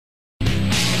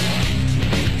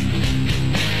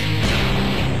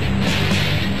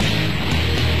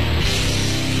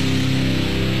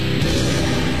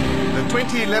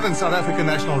2011 South African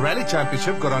National Rally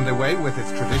Championship got underway with its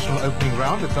traditional opening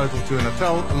round, the Total Tour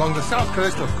Natal, along the south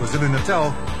coast of KwaZulu-Natal,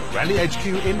 Rally HQ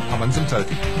in Hammanskraal.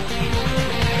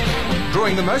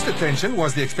 Drawing the most attention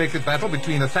was the expected battle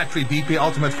between the factory BP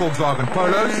Ultimate Volkswagen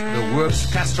Polos, the Works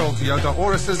Castrol Toyota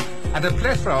Auruses, and a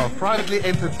plethora of privately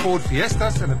entered Ford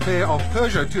Fiestas and a pair of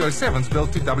Peugeot 207s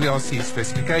built to WRC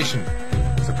specification.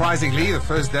 Surprisingly, the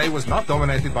first day was not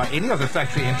dominated by any of the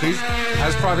factory entries,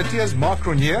 as privateers Mark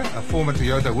Cronje, a former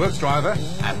Toyota Works driver,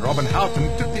 and Robin Houghton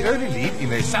took the early lead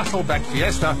in a Sasol-backed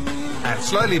Fiesta and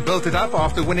slowly built it up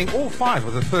after winning all 5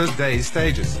 of the first day's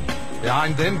stages.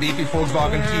 Behind them, BP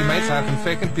Volkswagen teammates Herman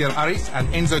Fecken, Pierre Aris, and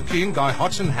Enzo Kuhn, Guy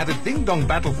Hodgson had a ding-dong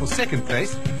battle for second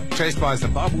place, chased by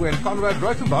Zimbabwean Conrad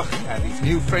Rothenbach and his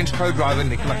new French co-driver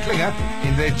Nicolas Klinger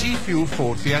in their G-Fuel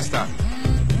Ford Fiesta.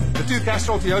 The 2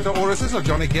 Castrol Toyota Auruses of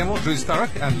Johnny Gemmell, Drew Sturrock,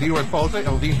 and Leroy Poulter,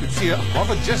 Elvin Coetzee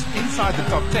hovered just inside the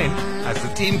top 10 as the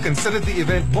team considered the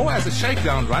event more as a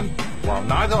shakedown run, while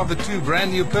neither of the 2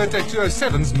 brand new Peugeot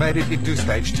 207s made it into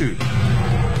stage 2.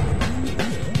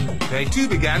 Day 2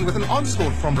 began with an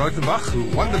onslaught from Rothenbach, who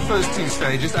won the first 2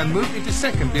 stages and moved into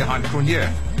second behind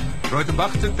Cronje.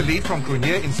 Rothenbach took the lead from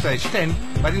Cronje in stage 10,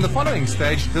 but in the following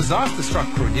stage, disaster struck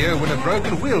Cronje when a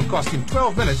broken wheel cost him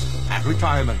 12 minutes and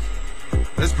retirement.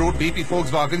 This brought BP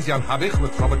Volkswagen's Jan Habig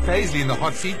with Robert Paisley in the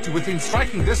hot seat to within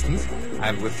striking distance,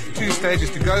 and with 2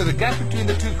 stages to go, the gap between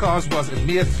the 2 cars was a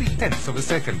mere 0.3 of a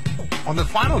second. On the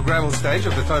final gravel stage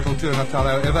of the Total Tour Natal,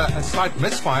 however, a slight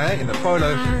misfire in the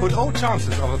Polo put all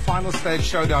chances of a final stage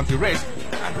showdown to rest,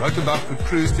 and Rothenbach could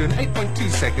cruise to an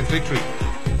 8.2-second victory.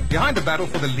 Behind the battle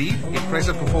for the lead,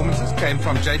 impressive performances came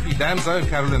from JP Damso and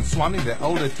Carolyn Swan in their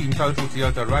older Team Total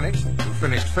Toyota Runex, who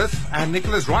finished 5th, and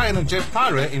Nicholas Ryan and Jeff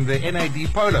Tyrer in their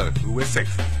NAD Polo, who were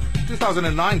 6th.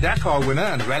 2009 Dakar winner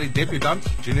and rally debutant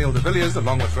Janelle de Villiers,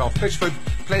 along with Ralph Pitchford,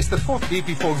 placed the 4th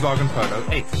BP Volkswagen Polo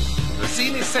 8th. The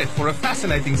scene is set for a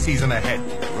fascinating season ahead.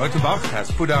 Rothenbach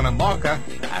has put down a marker,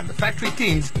 and the factory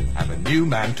teams have a new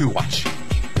man to watch.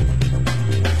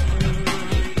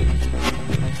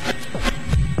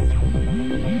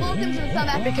 South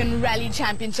African Rally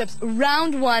Championships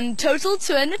Round 1 Total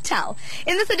Tour Natal.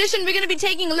 In this edition, we're going to be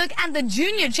taking a look at the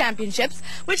Junior Championships,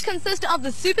 which consist of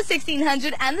the Super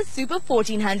 1600 and the Super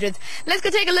 1400s. Let's go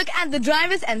take a look at the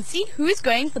drivers and see who is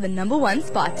going for the #1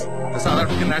 spot. The South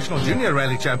African National Junior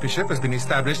Rally Championship has been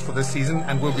established for this season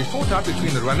and will be fought out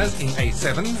between the runners in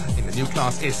A7, in the new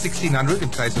class S1600 in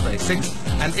place of A6,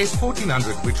 and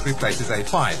S1400, which replaces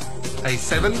A5.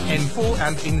 A7, N4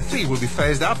 and N3 will be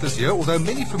phased out this year, although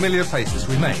many familiar faces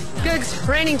remain. Gugs,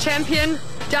 reigning champion,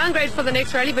 downgrade for the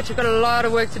next rally, but you've got a lot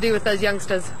of work to do with those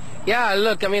youngsters. Yeah,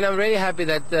 look, I mean, I'm really happy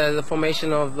that the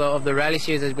formation of the rally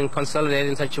series has been consolidated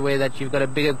in such a way that you've got a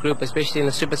bigger group, especially in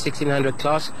the Super 1600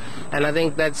 class. And I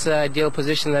think that's an ideal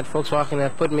position that Volkswagen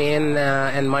have put me in,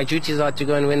 and my duties are to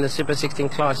go and win the Super 16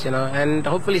 class, you know. And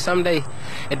hopefully someday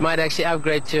it might actually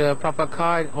upgrade to a proper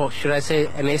car, or should I say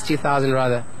an S2000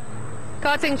 rather.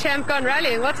 Karting champ gone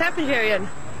rallying. What's happened here, Ian?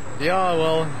 Yeah,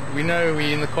 well, we know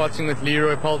we're in the karting with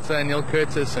Leroy Poulter and Neil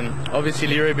Curtis, and obviously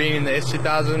Leroy being in the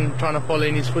S2000, trying to follow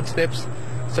in his footsteps.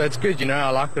 So it's good, you know,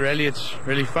 I like the rally, it's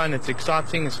really fun, it's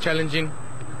exciting, it's challenging,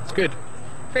 it's good.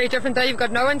 Very different though, you've got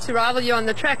no one to rival you on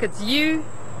the track. It's you,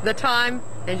 the time,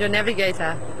 and your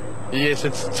navigator. Yes,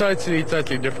 it's totally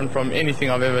different from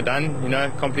anything I've ever done, you know,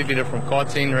 completely different from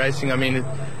karting, racing. I mean,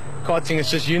 karting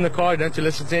is just you in the car, you don't have to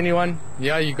listen to anyone.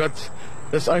 Yeah, you got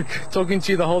this oak talking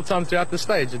to you the whole time throughout the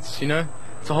stage. It's, you know,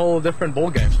 it's a whole different ball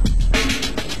game.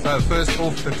 So first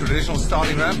off the traditional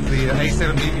starting ramp, the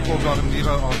A7 BP Volkswagen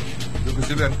Vivo of Lucas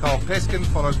Zulu and Carl Peskin,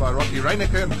 followed by Rocky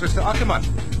Reyneke and Christa Ackermann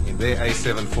in their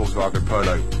A7 Volkswagen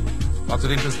Polo. Lots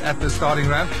of interest at the starting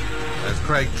ramp as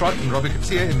Craig Trott and Robbie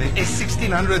Coetzee in the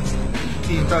S1600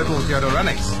 Team Total Toyota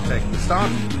Runex taking the start,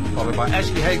 followed by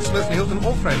Ashley Haig, Smith and Hilton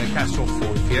Allfrey in the Castrol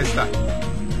Ford Fiesta.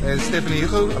 There's Stephanie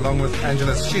Hugo along with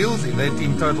Angela Shields in their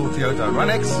Team Total Toyota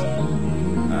Runex,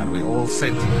 and we're all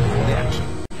set for the action.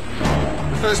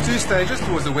 The first 2 stages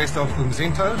towards the west of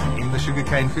Umzinto, in the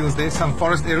sugarcane fields there, some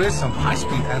forest areas, some high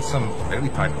speed and some very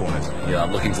tight corners. Yeah,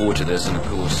 I'm looking forward to this, and of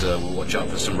course we'll watch out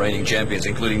for some reigning champions,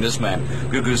 including this man,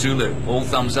 Gugu Zulu. All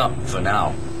thumbs up for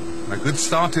now. A good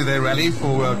start to their rally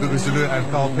for Gugu Zulu and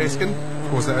Carl Peskin. Of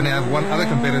course, they only have one other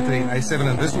competitor in A7,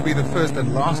 and this will be the first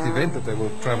and last event that they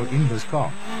will travel in this car.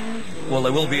 Well, they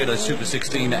will be at a Super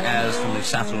 16 as from the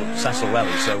Sasol Rally,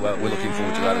 so we're looking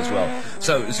forward to that as well.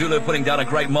 So Zulu putting down a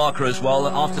great marker as well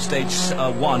after stage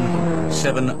 1,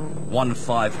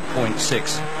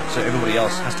 7:15.6. So everybody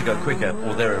else has to go quicker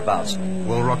or thereabouts.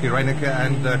 Will Rocky Reyneke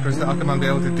and Christa Ackermann be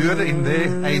able to do it in their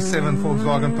A7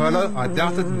 Volkswagen Polo? I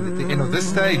doubt it. At the end of this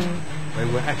stage, they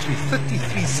were actually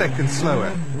 33 seconds slower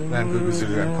than Gugu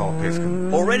Zulu and Carl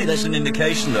Peskin. Already there's an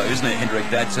indication, though, isn't it, Hendrik,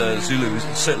 that Zulu is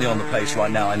certainly on the pace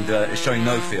right now and is showing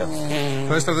no fear.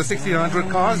 First of the 1600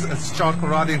 cars, it's Chad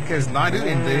Conradi and Kes Naidu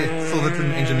in their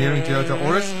Silverton Engineering Toyota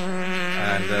Auris.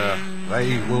 And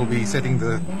they will be setting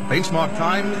the benchmark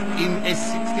time in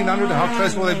S1600. How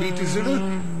close will they be to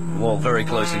Zulu? Well, very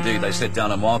close indeed. They set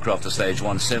down a marker after stage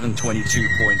one,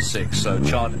 7:22.6. So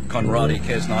Chad Conradi,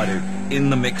 Kes Naidu in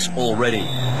the mix already.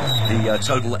 The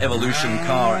Total Evolution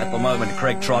car at the moment,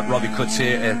 Craig Trott, Robbie Kutz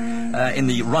here in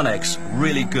the Runex,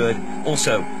 really good.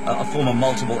 Also a former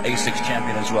multiple A6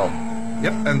 champion as well.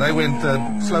 Yep, and they went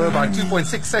slower by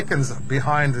 2.6 seconds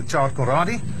behind Chad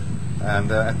Conradi.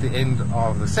 And at the end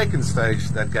of the second stage,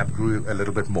 that gap grew a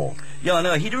little bit more. Yeah, I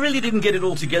know. He really didn't get it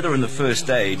all together in the first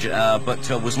stage, but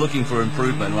was looking for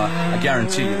improvement. I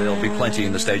guarantee you there'll be plenty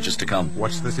in the stages to come.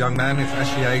 Watch this young man with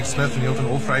Ashley A. Smith and Hilton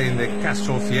Allfrey in their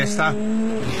Castrol Fiesta.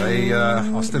 They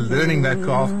are still learning that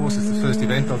car. Of course, it's the first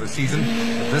event of the season.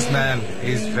 But this man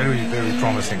is very, very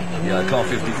promising. Yeah, car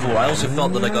 54. I also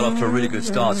felt that they got off to a really good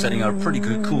start, setting a pretty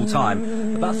good, cool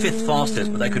time. About 5th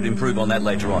fastest, but they could improve on that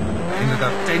later on. Ended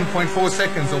up 10.4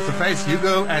 seconds off the pace.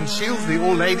 Hugo and Shields, the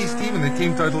all-ladies team in the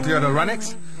Team Total Toyota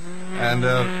Runex. And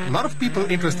a lot of people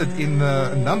interested in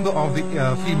a number of the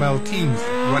female teams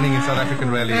running in South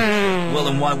African rally. Well,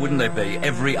 and why wouldn't they be?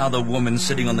 Every other woman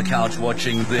sitting on the couch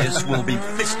watching this will be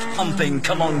fist pumping.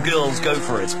 Come on, girls, go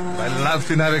for it. They love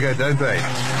to navigate, don't they?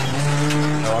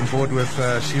 So on board with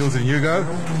Shields and Hugo.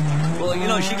 Well, you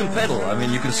know, she can pedal. I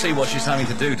mean, you can see what she's having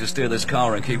to do to steer this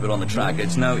car and keep it on the track.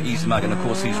 It's no easy mug, and of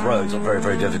course these roads are very,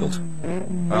 very difficult.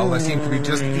 Well, they seem to be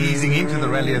just easing into the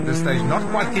rally at this stage, not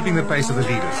quite keeping the pace of the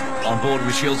leaders. On board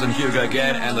with Shields and Hugo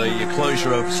again, and the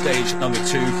closure of stage number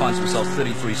 2 finds himself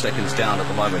 33 seconds down at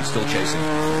the moment, still chasing.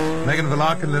 Megan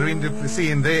Verlaak and Lorraine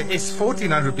Duplessis in their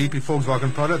S1400 BP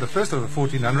Volkswagen Polo, the first of the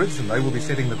 1400s, and they will be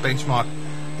setting the benchmark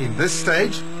in this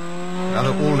stage.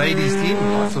 Another all-ladies team,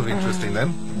 lots of interest in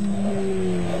them.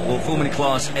 Well, Formula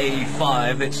Class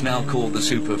A5, it's now called the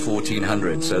Super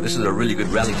 1400. So this is a really good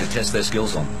rally to test their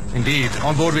skills on. Indeed.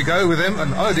 On board we go with them.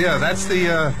 And oh dear, that's the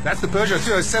Peugeot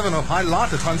 207 of High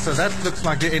Laterton. So that looks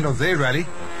like the end of their rally.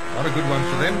 Not a good one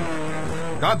for them.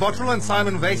 Guy Bottrell and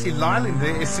Simon Vasey-Lyle in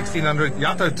their S1600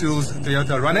 Yato Tools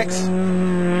Toyota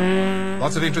Runex.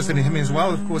 Lots of interest in him as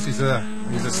well. Of course, he's a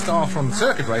star from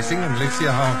circuit racing, and let's see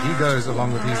how he goes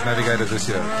along with his navigator this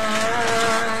year.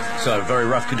 So very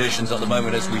rough conditions at the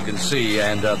moment, as we can see,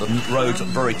 and the roads are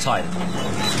very tight.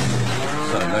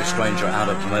 So no stranger out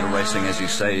of motor racing, as you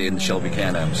say, in the Shelby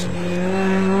Can-Ams.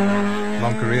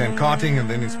 Long career in karting and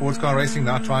then in sports car racing,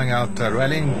 now trying out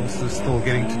rallying, also still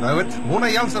getting to know it.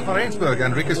 Mona Janssen van Rensburg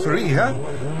and Rikus Ferrie here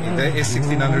in their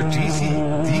S1600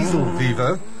 GC Diesel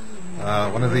Vivo.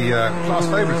 One of the class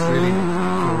favourites really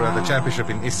for the championship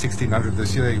in S1600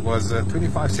 this year. He was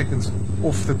 25 seconds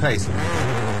off the pace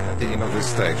at the end of this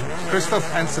stage. Christoph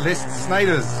and Celeste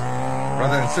Snyder's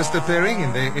brother and sister pairing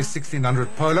in their S1600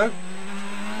 Polo.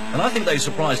 And I think they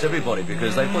surprised everybody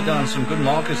because they put down some good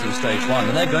markers in stage 1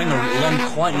 and they're going along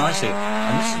quite nicely.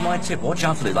 And this is my tip, watch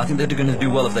out for this. I think they're going to do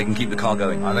well if they can keep the car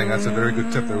going. I think that's a very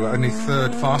good tip. They were only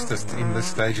 3rd fastest in this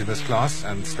stage in this class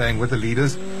and staying with the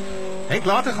leaders. Henk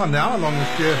Latergan now, along with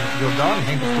Pierre Jordan.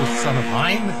 Henk, of course, the son of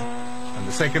Hein, and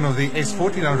the second of the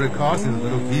S1400 cars in the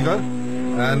little Vivo,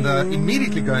 and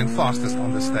immediately going fastest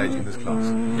on the stage in this class.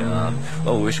 Yeah,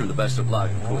 well, we wish him the best of luck.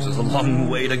 Of course, there's a long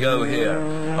way to go here.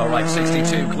 All right,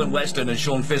 62, Clint Weston and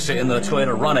Sean Fisher in the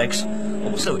Toyota Runex,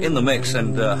 also in the mix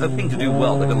and hoping to do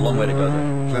well. They've got a long way to go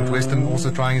there. Clint Weston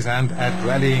also trying his hand at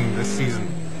rallying this season.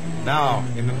 Now,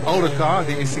 in an older car,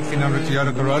 the S1600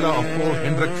 Toyota Corolla of Paul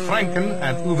Hendrik Franken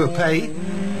and Uwe Pay,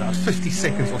 about 50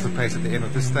 seconds off the pace at the end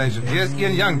of this stage. And here's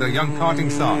Ian Young, the young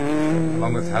karting star,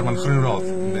 along with Herman Groenroth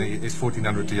in the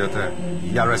S1400 Toyota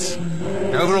Yaris.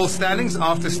 The overall standings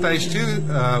after stage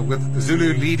 2, with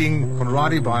Zulu leading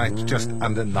Conradi by just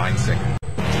under 9 seconds.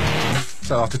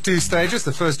 So after 2 stages,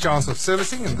 the first chance of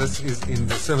servicing, and this is in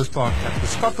the service park at the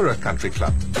Scotborough Country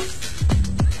Club.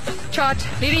 Chart,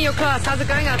 leading your class, how's it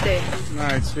going out there? No,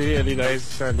 it's very early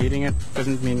days. Leading it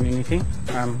doesn't mean anything.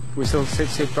 We're still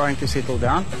trying to settle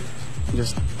down,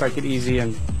 just take it easy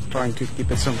and trying to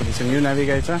keep it simple. It's a new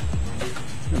navigator,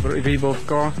 a rebuilt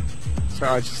car, so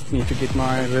I just need to get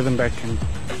my rhythm back and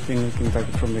then we can take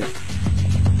it from there.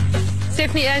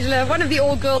 Stephanie, Angela, one of the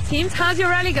all-girl teams, how's your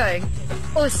rally going?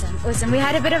 Awesome. We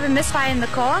had a bit of a misfire in the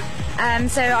car,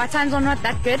 so our times are not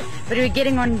that good, but we're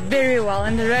getting on very well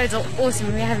and the roads are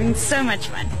awesome. We're having so much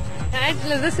fun.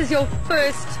 Angela, this is your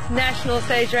first national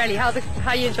stage rally. How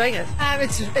are you enjoying it?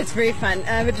 It's very fun.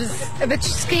 It was a bit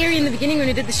scary in the beginning when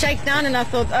we did the shakedown, and I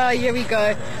thought, oh, here we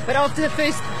go. But after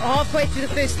halfway through the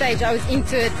first stage, I was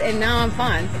into it, and now I'm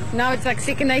fine. Now it's like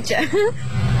second nature.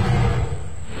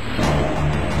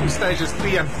 Stages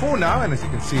 3 and 4 now, and as you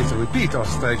can see, it's a repeat of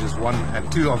stages 1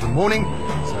 and 2 of the morning,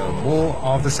 so more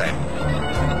of the same.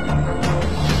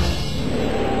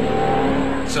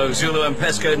 So Zulu and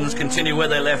Peskins continue where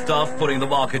they left off, putting the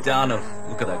marker down.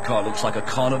 Look at that car, looks like a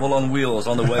carnival on wheels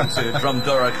on the way to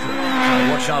Drumdurk.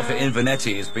 Watch out for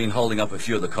Invernetti, he's been holding up a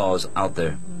few of the cars out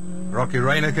there. Rocky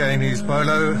Reiniger in his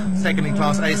polo, second in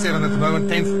class A7 at the moment,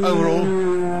 10th overall.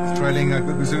 He's trailing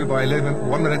Gugu by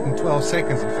 1 minute and 12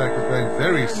 seconds. In fact, we're going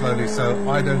very slowly, so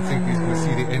I don't think he's going to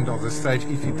see the end of the stage.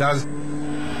 If he does,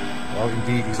 well,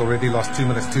 indeed, he's already lost 2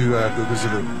 minutes to Gugu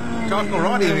Zulu. John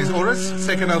Conradi in his Auris,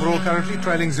 second overall currently,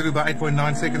 trailing Zulu by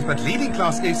 8.9 seconds, but leading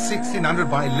class is 1600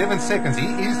 by 11 seconds. He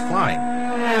is flying.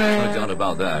 No doubt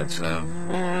about that.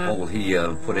 What will he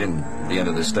put in at the end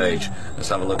of the stage? Let's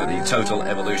have a look at the Total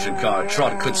Evolution car.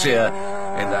 Trot Couture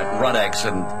in that Rudex,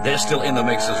 and they're still in the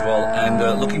mix as well,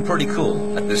 and looking pretty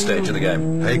cool at this stage of the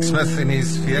game. Hake Smith in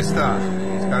his Fiesta.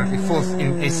 He's currently fourth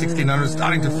in S1600,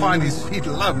 starting to find his feet.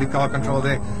 Lovely car control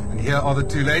there. And here are the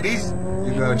two ladies,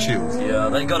 Hugo and Shields. Yeah,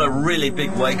 they got a really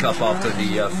big wake-up after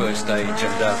the first stage,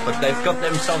 and but they've got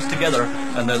themselves together,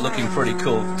 and they're looking pretty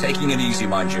cool. Taking it easy,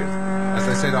 mind you. As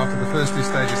I said, after the first two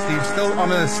stages, Steve's still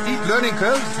on a steep learning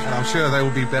curve, and I'm sure they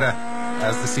will be better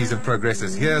as the season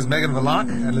progresses. Here's Megan Verlaak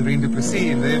and Lorraine Duplessis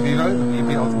in their Vivo,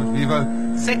 EP Ultimate Vivo,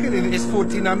 second in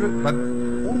S1400, but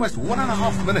almost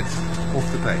 1.5 minutes off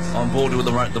the pace. On board with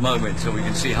them right at the moment, so we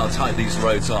can see how tight these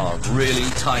roads are. Really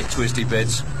tight, twisty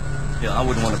bits. Yeah, I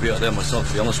wouldn't want to be out there myself,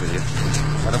 to be honest with you.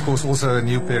 And of course, also a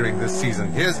new pairing this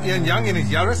season. Here's Ian Young in his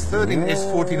Yaris, third in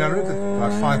S1400,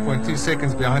 about 5.2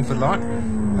 seconds behind Verlaak.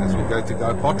 As we go to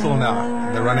Guy Bottrell now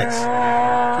in the Runex.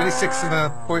 26 and a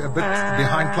bit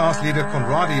behind class leader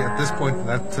Conradi at this point.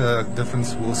 That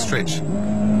difference will stretch.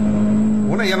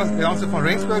 Warner Janssen van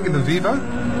Rensburg in the Vivo,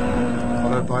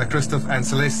 followed by Christoph and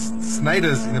Celeste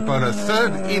Snyders in the Polo.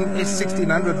 Third in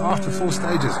S1600 after 4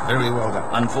 stages. Very well done.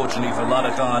 Unfortunately for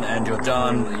Ladakan and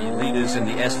Jordan, the leaders in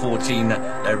the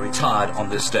S14, they retired on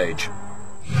this stage.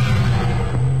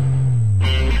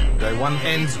 Day 1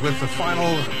 ends with the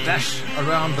final dash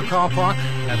around the car park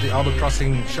at the Albert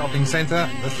Crossing Shopping Centre.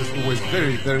 This is always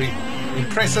very, very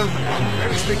impressive and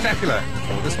very spectacular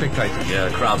for the spectators. Yeah,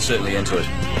 the crowd's certainly into it.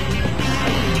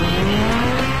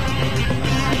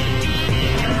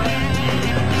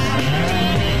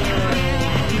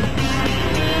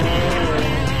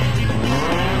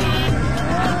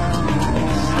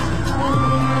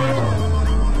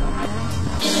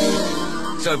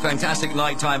 So fantastic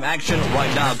nighttime action.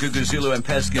 Right now, Gugu Zulu and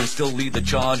Peskin still lead the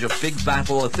charge. A big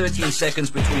battle of 13 seconds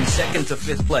between 2nd to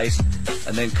 5th place,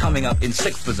 and then coming up in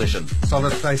 6th position.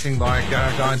 Solid placing by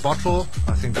Guy Bottrell.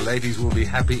 I think the ladies will be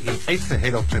happy in 8th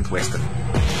ahead of Trent Weston.